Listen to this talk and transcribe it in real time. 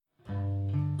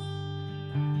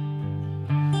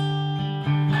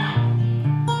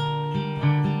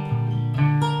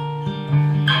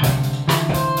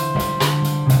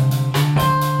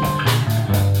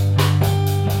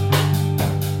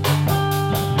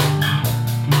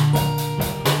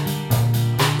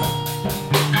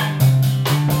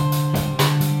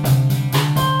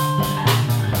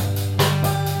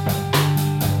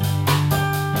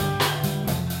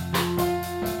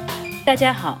大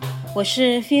家好，我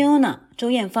是 Fiona 周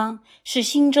艳芳，是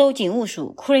新州警务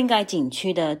署 Ku-ring-gai 景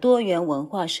区的多元文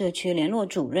化社区联络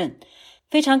主任。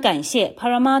非常感谢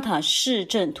Parramatta 市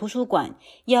政图书馆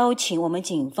邀请我们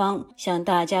警方向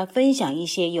大家分享一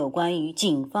些有关于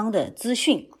警方的资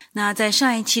讯。那在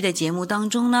上一期的节目当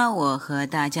中呢，我和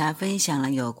大家分享了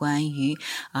有关于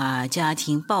家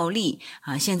庭暴力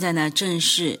现在呢正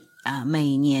是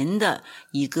每年的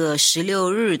一个16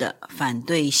日的反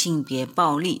对性别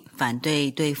暴力、反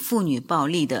对对妇女暴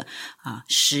力的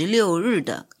16日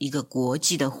的一个国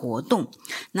际的活动。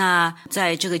那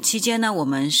在这个期间呢，我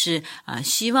们是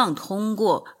希望通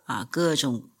过各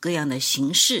种各样的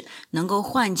形式，能够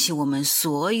唤起我们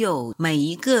所有每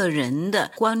一个人的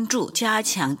关注，加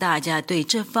强大家对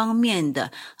这方面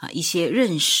的一些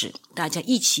认识，大家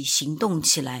一起行动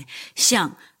起来，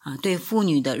向对妇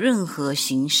女的任何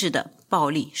形式的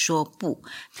暴力说不。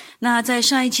那在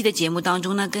上一期的节目当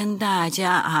中呢，跟大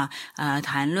家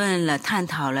探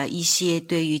讨了一些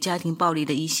对于家庭暴力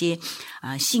的一些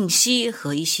信息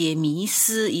和一些迷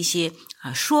思，一些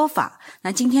说法。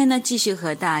那今天呢，继续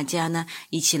和大家呢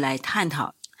一起来探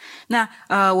讨。那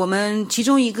我们其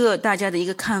中一个大家的一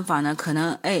个看法呢，可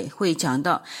能会讲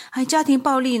到家庭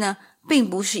暴力呢并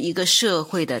不是一个社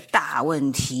会的大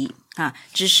问题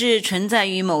只是存在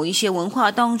于某一些文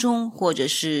化当中或者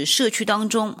是社区当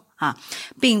中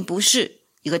并不是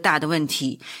一个大的问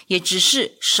题，也只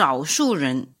是少数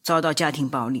人遭到家庭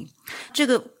暴力。这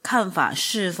个看法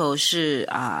是否是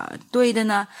对的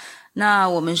呢？那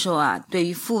我们说对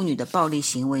于妇女的暴力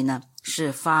行为呢，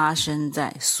是发生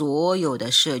在所有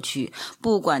的社区，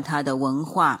不管它的文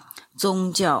化、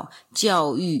宗教、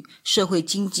教育、社会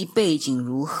经济背景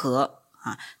如何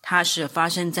它是发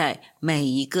生在每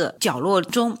一个角落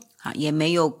中也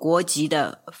没有国籍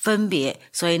的分别。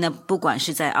所以呢，不管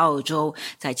是在澳洲，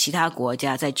在其他国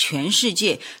家，在全世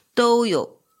界都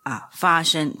有发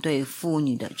生对妇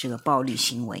女的这个暴力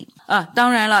行为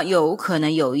当然了，有可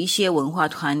能有一些文化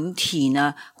团体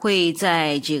呢，会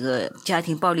在这个家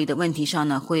庭暴力的问题上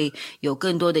呢，会有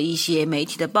更多的一些媒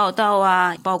体的报道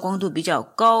曝光度比较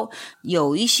高。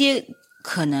有一些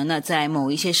可能呢，在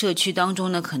某一些社区当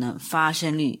中呢，可能发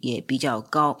生率也比较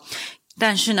高。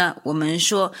但是呢，我们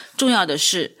说重要的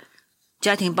是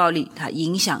家庭暴力它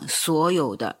影响所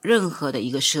有的任何的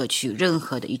一个社区，任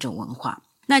何的一种文化。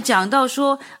那讲到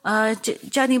说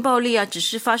家庭暴力只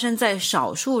是发生在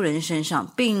少数人身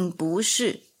上，并不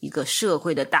是一个社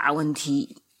会的大问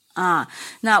题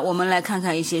那我们来看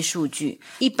看一些数据。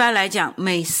一般来讲，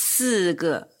每4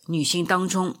个女性当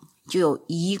中就有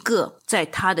1个在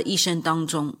她的一生当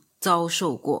中遭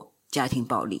受过家庭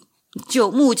暴力。就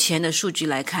目前的数据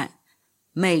来看，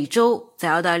每周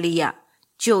在澳大利亚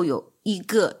就有1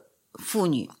个妇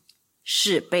女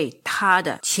是被她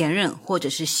的前任或者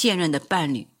是现任的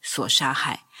伴侣所杀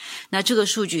害。那这个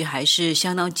数据还是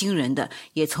相当惊人的，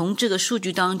也从这个数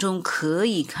据当中可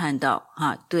以看到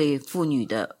对妇女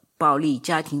的暴力、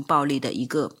家庭暴力的一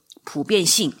个普遍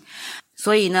性。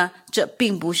所以呢，这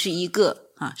并不是一个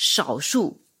少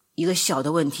数一个小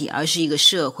的问题，而是一个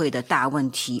社会的大问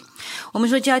题。我们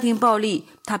说家庭暴力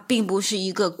它并不是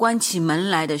一个关起门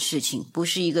来的事情，不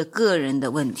是一个个人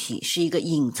的问题，是一个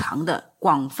隐藏的、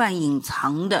广泛隐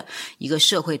藏的一个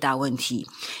社会大问题。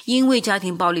因为家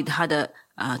庭暴力它的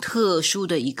特殊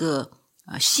的一个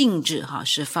性质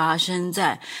是发生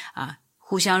在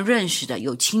互相认识的、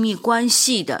有亲密关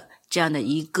系的这样的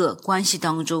一个关系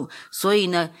当中，所以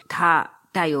呢，它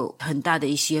带有很大的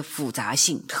一些复杂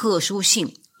性、特殊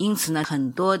性。因此呢，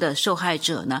很多的受害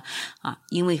者呢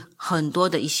因为很多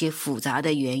的一些复杂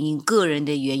的原因、个人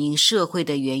的原因、社会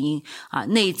的原因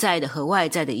内在的和外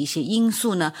在的一些因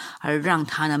素呢，而让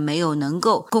他呢没有能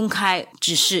够公开，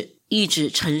只是一直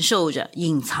承受着、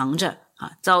隐藏着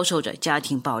遭受着家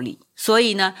庭暴力。所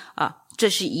以呢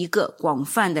这是一个广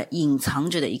泛的隐藏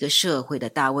着的一个社会的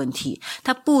大问题。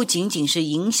它不仅仅是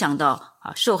影响到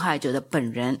受害者的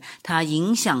本人，它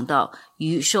影响到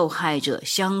与受害者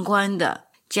相关的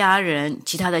家人、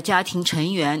其他的家庭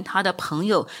成员、他的朋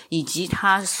友，以及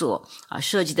他所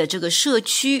涉及的这个社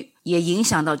区，也影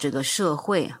响到这个社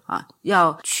会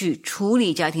要去处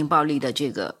理家庭暴力的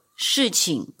这个事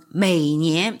情。每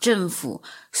年政府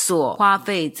所花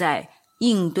费在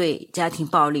应对家庭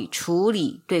暴力、处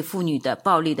理对妇女的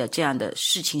暴力的这样的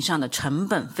事情上的成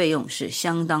本费用是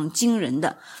相当惊人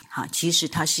的其实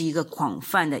它是一个广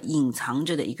泛的隐藏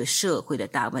着的一个社会的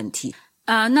大问题。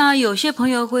那有些朋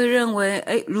友会认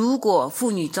为如果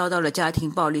妇女遭到了家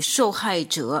庭暴力，受害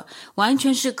者完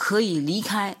全是可以离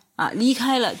开离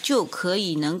开了就可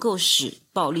以能够使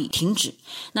暴力停止。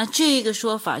那这个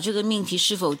说法，这个命题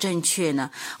是否正确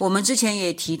呢？我们之前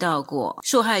也提到过，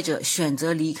受害者选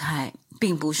择离开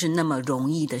并不是那么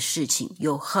容易的事情，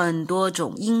有很多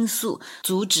种因素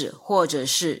阻止，或者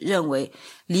是认为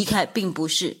离开并不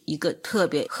是一个特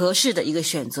别合适的一个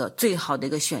选择，最好的一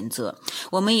个选择。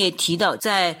我们也提到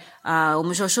在我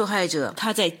们说受害者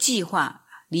他在计划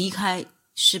离开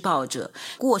施暴者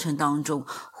过程当中，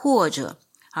或者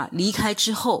离开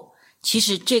之后，其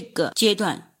实这个阶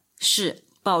段是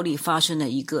暴力发生的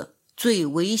一个最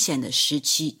危险的时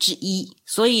期之一，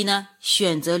所以呢，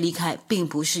选择离开并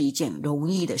不是一件容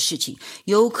易的事情，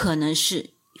有可能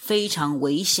是非常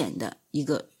危险的一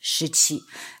个时期，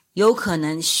有可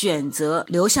能选择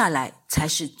留下来才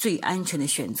是最安全的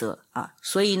选择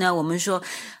所以呢，我们说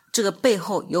这个背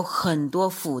后有很多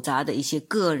复杂的一些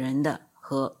个人的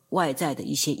和外在的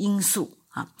一些因素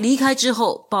离开之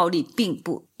后，暴力并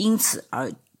不因此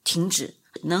而停止。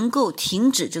能够停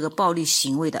止这个暴力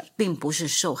行为的并不是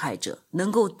受害者，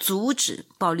能够阻止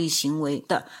暴力行为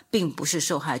的并不是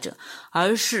受害者，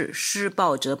而是施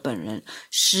暴者本人。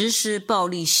实施暴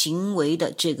力行为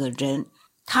的这个人，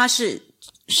他是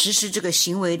实施这个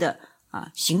行为的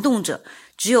行动者，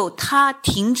只有他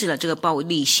停止了这个暴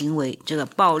力行为，这个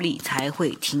暴力才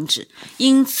会停止。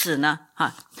因此呢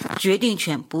决定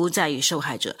权不在于受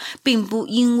害者，并不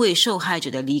因为受害者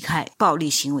的离开，暴力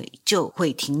行为就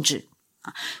会停止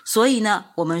所以呢，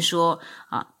我们说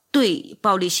对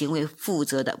暴力行为负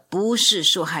责的不是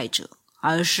受害者，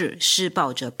而是施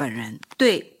暴者本人。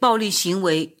对暴力行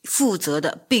为负责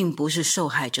的并不是受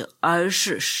害者，而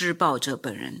是施暴者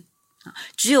本人。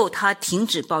只有他停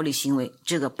止暴力行为，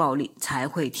这个暴力才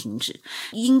会停止。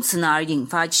因此呢，而引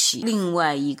发起另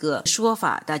外一个说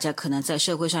法，大家可能在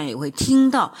社会上也会听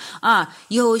到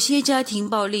有些家庭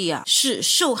暴力是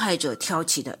受害者挑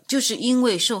起的，就是因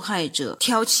为受害者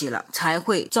挑起了，才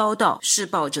会遭到施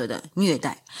暴者的虐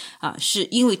待是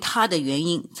因为他的原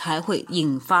因才会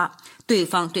引发对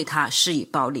方对他施以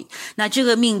暴力。那这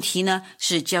个命题呢，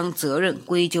是将责任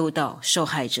归咎到受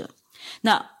害者。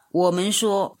那我们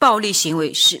说暴力行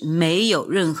为是没有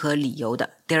任何理由的，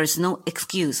 There is no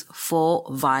excuse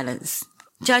for violence。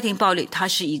 家庭暴力它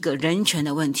是一个人权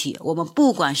的问题，我们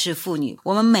不管是妇女，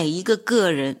我们每一个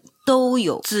个人都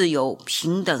有自由、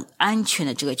平等、安全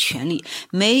的这个权利，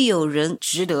没有人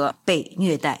值得被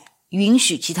虐待，允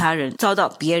许其他人遭到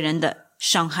别人的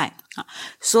伤害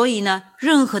所以呢，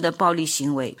任何的暴力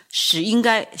行为应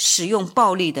该使用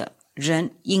暴力的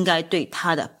人应该对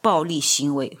他的暴力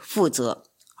行为负责，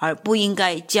而不应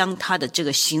该将他的这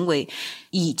个行为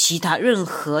以其他任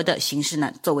何的形式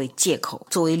呢作为借口，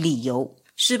作为理由。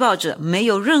施暴者没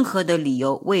有任何的理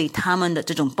由为他们的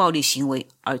这种暴力行为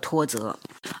而脱责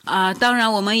当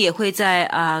然我们也会在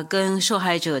跟受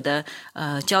害者的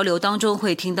交流当中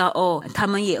会听到他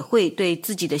们也会对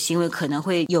自己的行为可能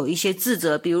会有一些自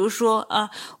责，比如说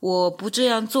我不这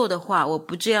样做的话，我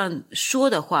不这样说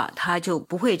的话，他就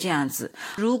不会这样子，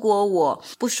如果我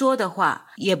不说的话，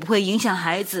也不会影响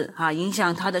孩子影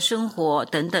响他的生活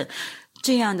等等。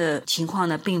这样的情况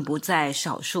呢并不在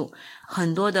少数，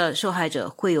很多的受害者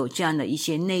会有这样的一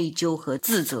些内疚和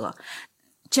自责。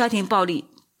家庭暴力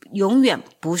永远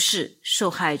不是受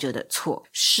害者的错，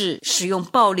是使用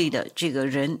暴力的这个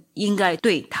人应该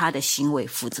对他的行为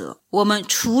负责。我们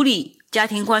处理家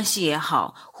庭关系也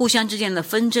好，互相之间的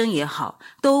纷争也好，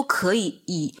都可以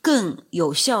以更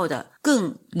有效的、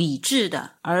更理智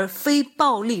的而非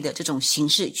暴力的这种形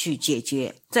式去解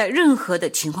决。在任何的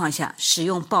情况下，使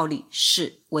用暴力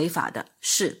是违法的，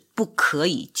是不可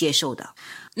以接受的。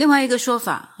另外一个说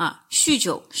法酗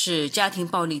酒是家庭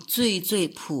暴力最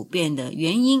普遍的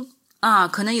原因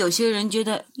可能有些人觉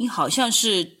得你好像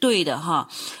是对的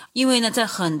因为呢，在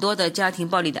很多的家庭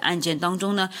暴力的案件当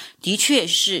中呢，的确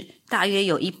是大约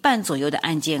有一半左右的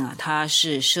案件它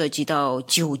是涉及到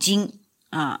酒精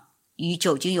与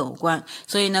酒精有关，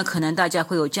所以呢，可能大家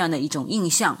会有这样的一种印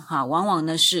象往往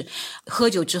呢是喝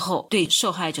酒之后对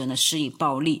受害者呢施以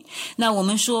暴力。那我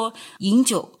们说饮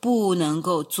酒不能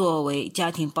够作为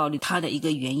家庭暴力它的一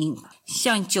个原因，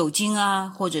像酒精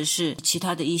或者是其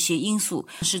他的一些因素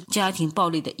是家庭暴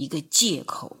力的一个借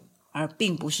口，而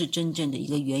并不是真正的一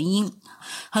个原因。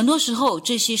很多时候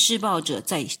这些施暴者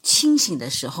在清醒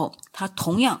的时候，他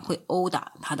同样会殴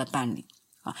打他的伴侣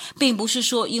并不是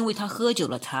说因为他喝酒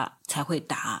了他才会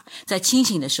打，在清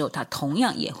醒的时候他同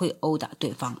样也会殴打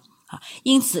对方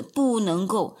因此不能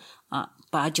够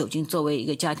把酒精作为一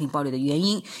个家庭暴力的原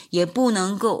因，也不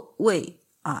能够为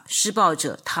施暴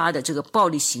者他的这个暴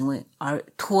力行为而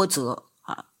脱责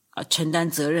承担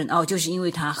责任就是因为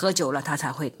他喝酒了他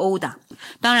才会殴打。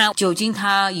当然酒精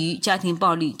它与家庭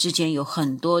暴力之间有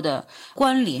很多的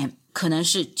关联，可能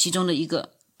是其中的一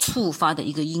个触发的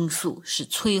一个因素是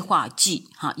催化剂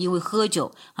因为喝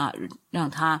酒让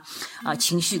他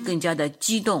情绪更加的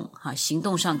激动行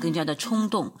动上更加的冲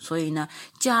动，所以呢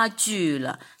加剧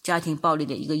了家庭暴力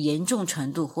的一个严重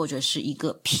程度或者是一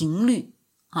个频率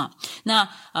那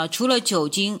除了酒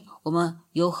精，我们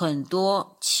有很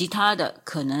多其他的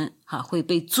可能会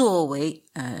被作为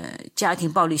家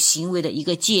庭暴力行为的一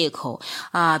个借口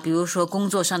比如说工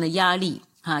作上的压力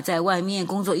在外面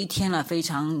工作一天了，非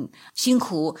常辛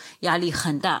苦，压力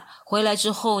很大，回来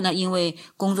之后呢，因为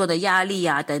工作的压力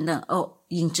等等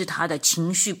引致他的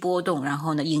情绪波动，然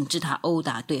后呢引致他殴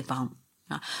打对方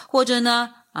或者呢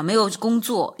没有工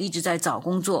作，一直在找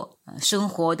工作，生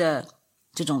活的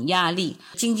这种压力，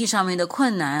经济上面的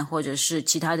困难，或者是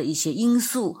其他的一些因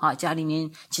素家里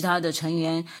面其他的成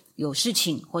员有事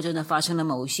情，或者呢发生了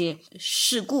某些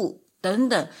事故等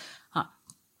等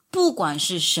不管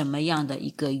是什么样的一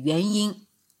个原因，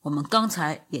我们刚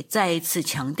才也再一次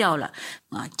强调了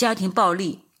家庭暴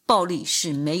力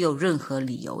是没有任何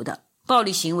理由的，暴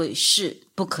力行为是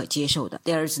不可接受的，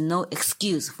 There is no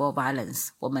excuse for violence，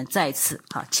 我们再次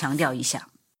强调一下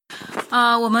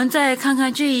我们再看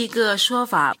看这一个说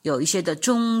法，有一些的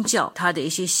宗教它的一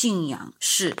些信仰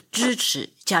是支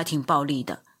持家庭暴力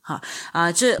的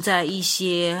这在一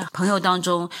些朋友当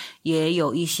中也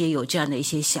有一些有这样的一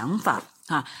些想法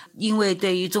因为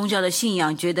对于宗教的信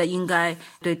仰觉得应该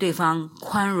对对方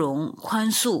宽容宽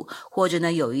恕，或者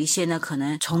呢有一些呢可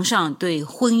能崇尚对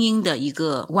婚姻的一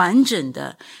个完整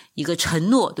的一个承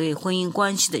诺，对婚姻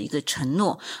关系的一个承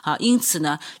诺因此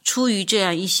呢出于这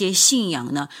样一些信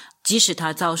仰呢，即使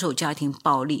他遭受家庭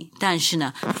暴力，但是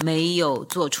呢没有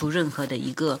做出任何的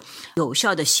一个有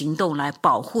效的行动来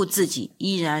保护自己，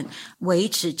依然维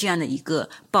持这样的一个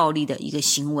暴力的一个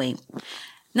行为。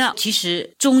那其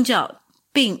实宗教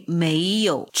并没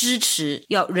有支持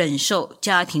要忍受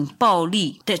家庭暴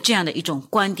力的这样的一种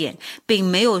观点，并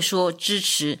没有说支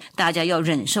持大家要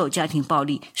忍受家庭暴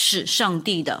力是上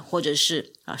帝的或者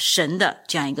是神的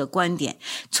这样一个观点。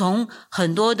从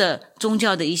很多的宗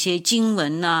教的一些经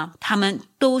文他们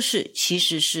都是其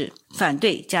实是反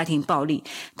对家庭暴力，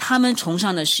他们崇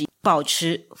尚的是保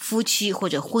持夫妻或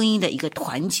者婚姻的一个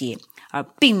团结，而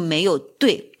并没有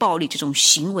对暴力这种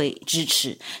行为支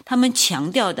持，他们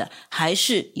强调的还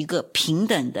是一个平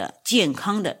等的健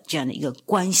康的这样的一个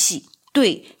关系，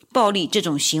对暴力这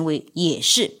种行为也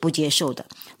是不接受的。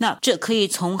那这可以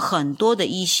从很多的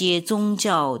一些宗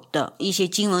教的一些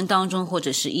经文当中，或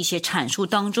者是一些阐述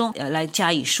当中来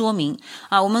加以说明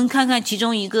我们看看其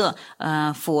中一个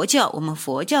佛教，我们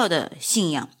佛教的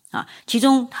信仰其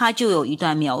中它就有一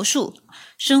段描述，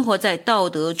生活在道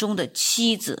德中的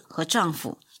妻子和丈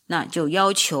夫，那就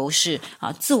要求是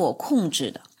自我控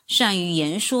制的，善于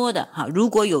言说的如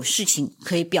果有事情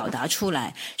可以表达出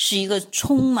来，是一个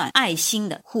充满爱心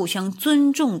的互相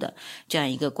尊重的这样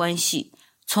一个关系，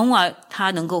从而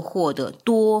他能够获得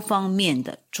多方面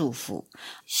的祝福，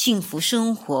幸福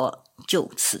生活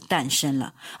就此诞生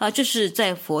了这是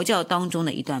在佛教当中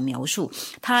的一段描述，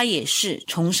它也是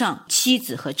崇尚妻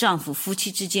子和丈夫夫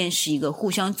妻之间是一个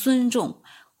互相尊重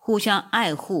互相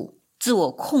爱护自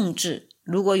我控制，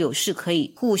如果有事可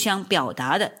以互相表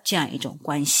达的这样一种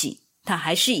关系，它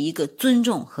还是一个尊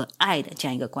重和爱的这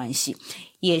样一个关系，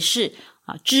也是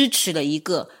支持了一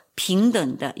个平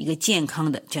等的一个健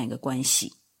康的这样一个关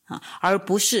系而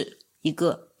不是一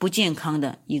个不健康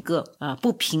的一个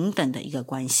不平等的一个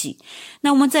关系。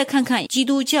那我们再看看基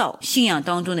督教信仰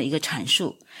当中的一个阐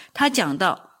述，他讲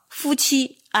到夫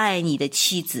妻爱你的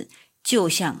妻子就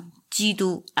像基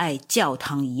督爱教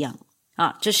堂一样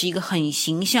这是一个很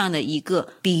形象的一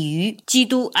个比喻，基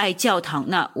督爱教堂，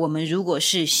那我们如果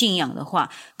是信仰的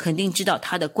话，肯定知道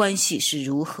他的关系是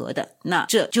如何的，那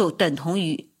这就等同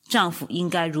于丈夫应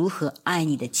该如何爱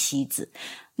你的妻子。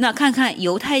那看看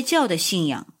犹太教的信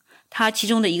仰，它其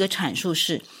中的一个阐述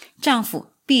是，丈夫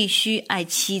必须爱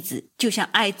妻子就像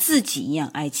爱自己一样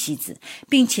爱妻子，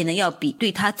并且呢要比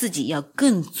对他自己要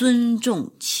更尊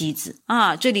重妻子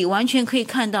这里完全可以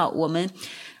看到我们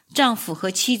丈夫和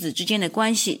妻子之间的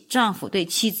关系，丈夫对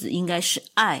妻子应该是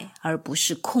爱而不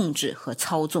是控制和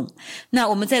操纵。那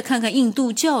我们再看看印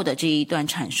度教的这一段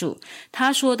阐述，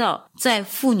他说到在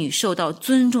妇女受到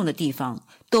尊重的地方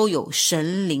都有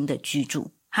神灵的居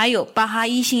住。还有巴哈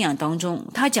伊信仰当中，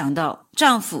他讲到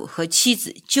丈夫和妻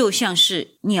子就像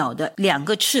是鸟的两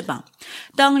个翅膀，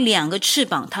当两个翅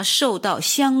膀它受到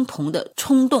相同的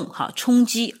冲动冲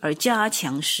击而加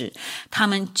强时，它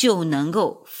们就能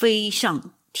够飞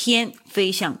上天，飞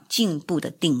向进步的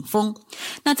顶峰。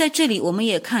那在这里我们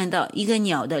也看到一个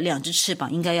鸟的两只翅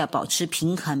膀应该要保持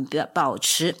平衡，保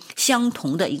持相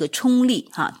同的一个冲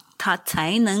力他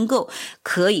才能够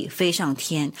可以飞上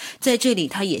天。在这里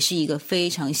它也是一个非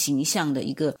常形象的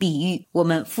一个比喻，我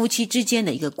们夫妻之间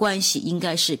的一个关系应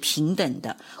该是平等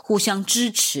的，互相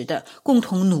支持的，共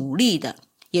同努力的，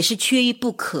也是缺一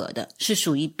不可的，是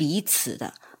属于彼此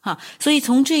的。所以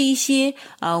从这一些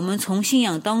我们从信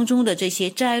仰当中的这些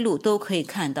摘录都可以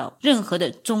看到，任何的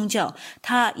宗教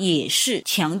它也是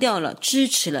强调了支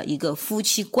持了一个夫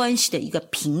妻关系的一个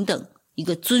平等，一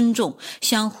个尊重，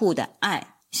相互的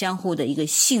爱，相互的一个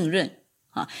信任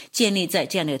建立在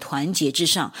这样的团结之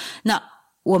上。那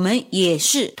我们也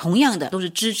是同样的都是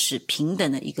支持平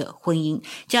等的一个婚姻，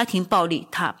家庭暴力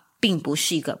它并不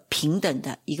是一个平等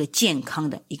的一个健康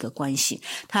的一个关系，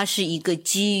它是一个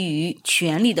基于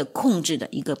权力的控制的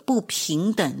一个不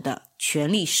平等的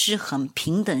权力失衡、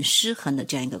平等失衡的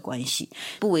这样一个关系，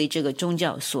不为这个宗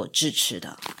教所支持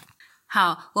的。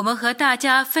好，我们和大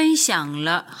家分享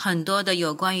了很多的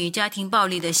有关于家庭暴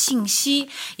力的信息，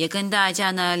也跟大家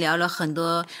呢聊了很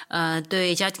多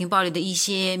对家庭暴力的一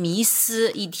些迷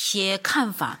思、一些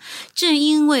看法。正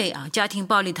因为家庭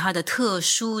暴力它的特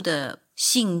殊的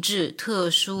性质，特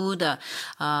殊的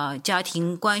家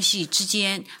庭关系之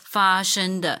间发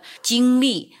生的经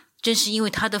历，正是因为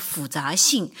它的复杂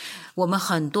性，我们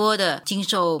很多的经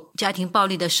受家庭暴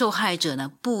力的受害者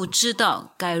呢，不知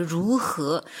道该如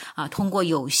何通过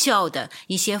有效的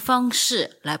一些方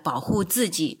式来保护自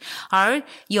己。而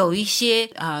有一些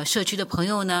社区的朋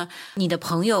友呢，你的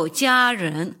朋友、家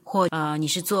人，或你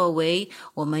是作为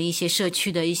我们一些社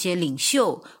区的一些领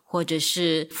袖或者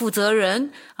是负责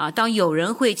人当有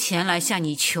人会前来向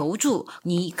你求助，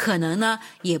你可能呢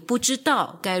也不知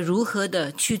道该如何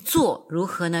的去做，如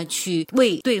何呢去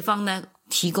为对方呢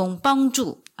提供帮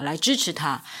助，来支持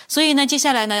他。所以呢，接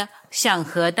下来呢，想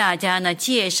和大家呢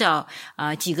介绍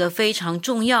几个非常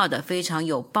重要的、非常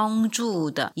有帮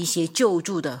助的一些救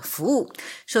助的服务。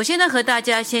首先呢，和大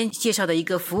家先介绍的一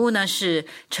个服务呢，是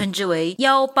称之为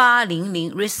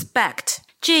1800 Respect。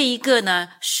这一个呢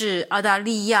是澳大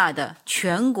利亚的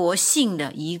全国性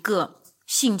的一个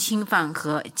性侵犯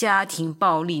和家庭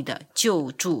暴力的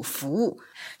救助服务，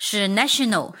是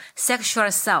National Sexual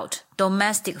Assault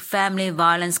Domestic Family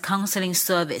Violence Counseling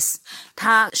Service。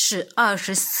 它是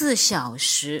24小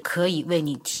时可以为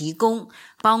你提供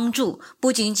帮助，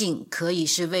不仅仅可以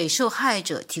是为受害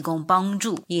者提供帮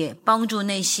助，也帮助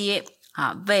那些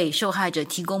为受害者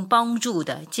提供帮助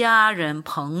的家人、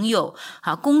朋友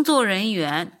工作人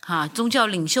员宗教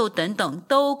领袖等等，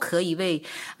都可以为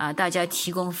大家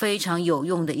提供非常有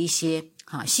用的一些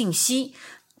信息。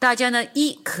大家呢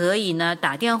可以呢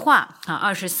打电话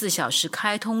24小时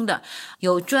开通的，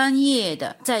有专业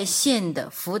的在线的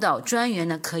辅导专员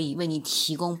呢可以为你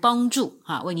提供帮助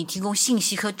为你提供信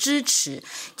息和支持，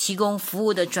提供服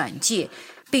务的转介，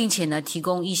并且呢提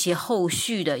供一些后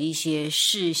续的一些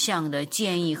事项的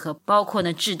建议，和包括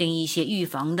呢制定一些预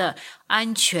防的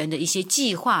安全的一些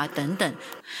计划等等。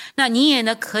那你也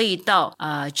呢可以到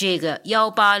这个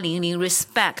1800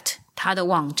 Respect它的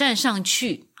网站上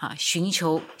去寻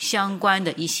求相关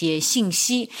的一些信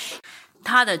息。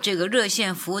它的这个热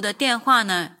线服务的电话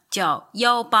呢叫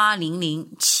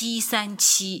1800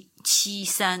 737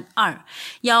 732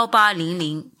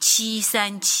 1800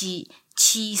 737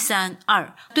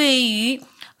 732。对于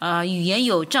语言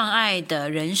有障碍的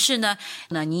人士呢，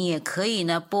那你也可以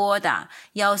呢拨打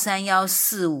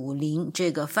131450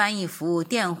这个翻译服务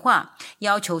电话，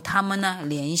要求他们呢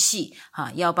联系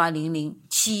1800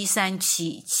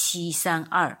 737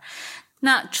 732。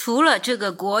那除了这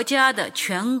个国家的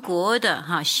全国的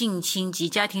性侵及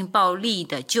家庭暴力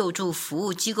的救助服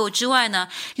务机构之外呢，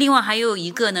另外还有一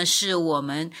个呢是我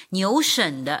们牛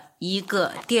省的一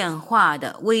个电话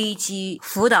的危机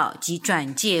辅导及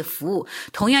转介服务，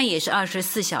同样也是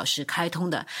24小时开通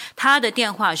的。它的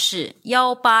电话是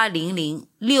1800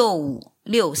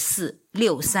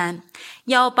 656463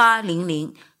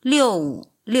 1800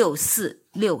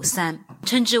 656463，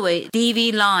称之为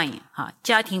DV Line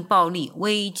家庭暴力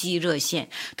危机热线，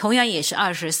同样也是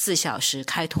24小时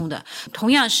开通的，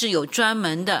同样是有专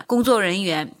门的工作人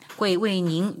员会为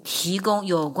您提供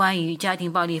有关于家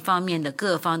庭暴力方面的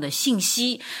各方的信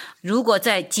息。如果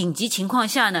在紧急情况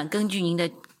下呢，根据您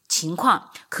的情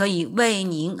况可以为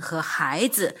您和孩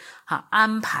子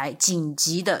安排紧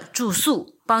急的住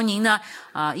宿，帮您呢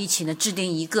一起呢制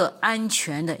定一个安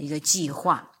全的一个计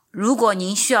划。如果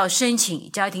您需要申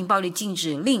请家庭暴力禁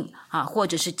止令或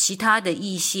者是其他的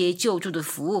一些救助的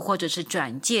服务，或者是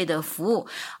转介的服务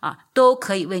都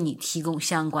可以为你提供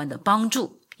相关的帮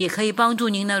助。也可以帮助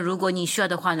您呢，如果你需要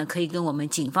的话呢，可以跟我们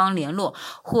警方联络，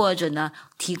或者呢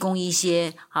提供一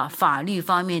些法律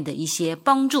方面的一些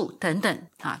帮助等等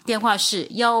电话是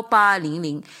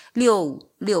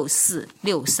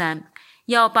1800-66463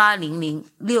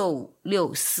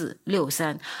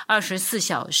 1800-66463 24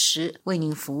小时为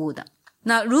您服务的。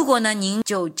那如果呢您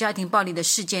就家庭暴力的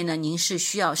事件呢，您是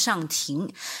需要上庭，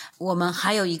我们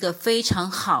还有一个非常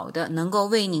好的能够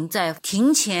为您在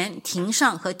庭前、庭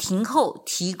上和庭后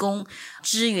提供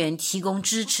支援、提供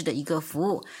支持的一个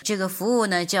服务。这个服务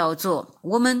呢叫做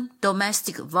Women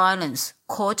Domestic Violence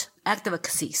Court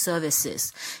Advocacy Services，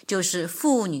 就是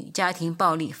妇女家庭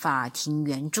暴力法庭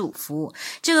援助服务。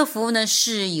这个服务呢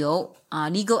是由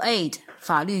Legal Aid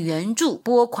法律援助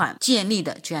拨款建立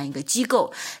的这样一个机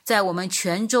构，在我们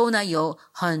全州呢有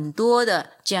很多的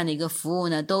这样的一个服务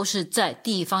呢，都是在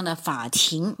地方的法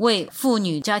庭为妇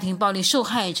女家庭暴力受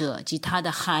害者及她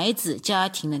的孩子家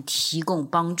庭呢提供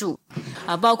帮助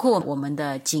包括我们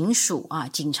的警署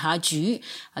警察局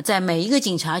在每一个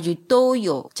警察局都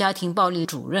有家庭暴力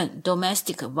主任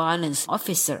Domestic Violence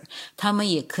Officer， 他们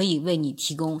也可以为你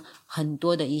提供很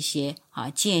多的一些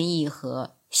建议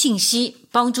和信息，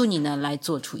帮助你呢来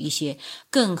做出一些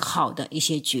更好的一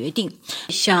些决定。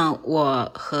像我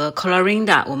和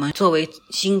Clorinda， 我们作为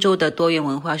新州的多元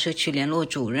文化社区联络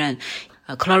主任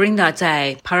，Clorinda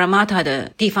在 Parramatta 的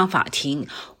地方法庭，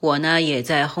我呢也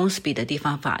在 Hornsby 的地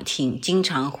方法庭，经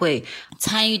常会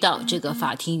参与到这个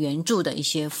法庭援助的一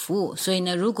些服务。所以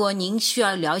呢，如果您需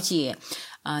要了解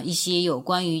一些有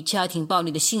关于家庭暴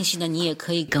力的信息呢，你也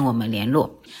可以跟我们联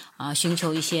络寻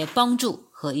求一些帮助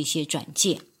和一些转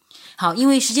介。好，因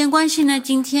为时间关系呢，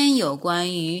今天有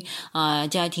关于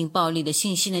家庭暴力的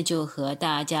信息呢，就和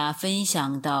大家分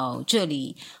享到这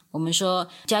里。我们说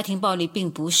家庭暴力并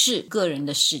不是个人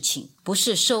的事情，不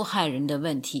是受害人的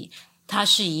问题，它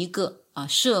是一个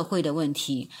社会的问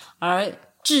题，而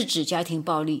制止家庭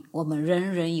暴力我们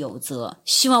人人有责。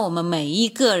希望我们每一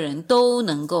个人都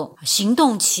能够行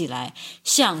动起来，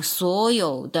向所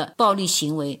有的暴力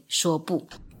行为说不。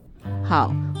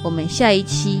好，我们下一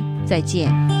期再见。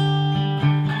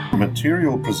The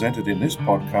material presented in this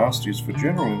podcast is for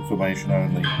general information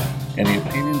only. Any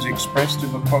opinions expressed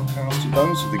in the podcast are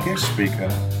those of the guest speaker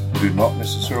and do not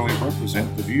necessarily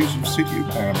represent the views of City of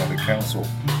Parramatta Council.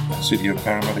 The City of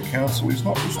Parramatta Council is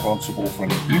not responsible for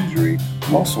any injury,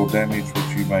 loss or damage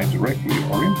which you may directly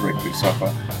or indirectly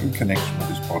suffer in connection with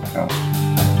this podcast.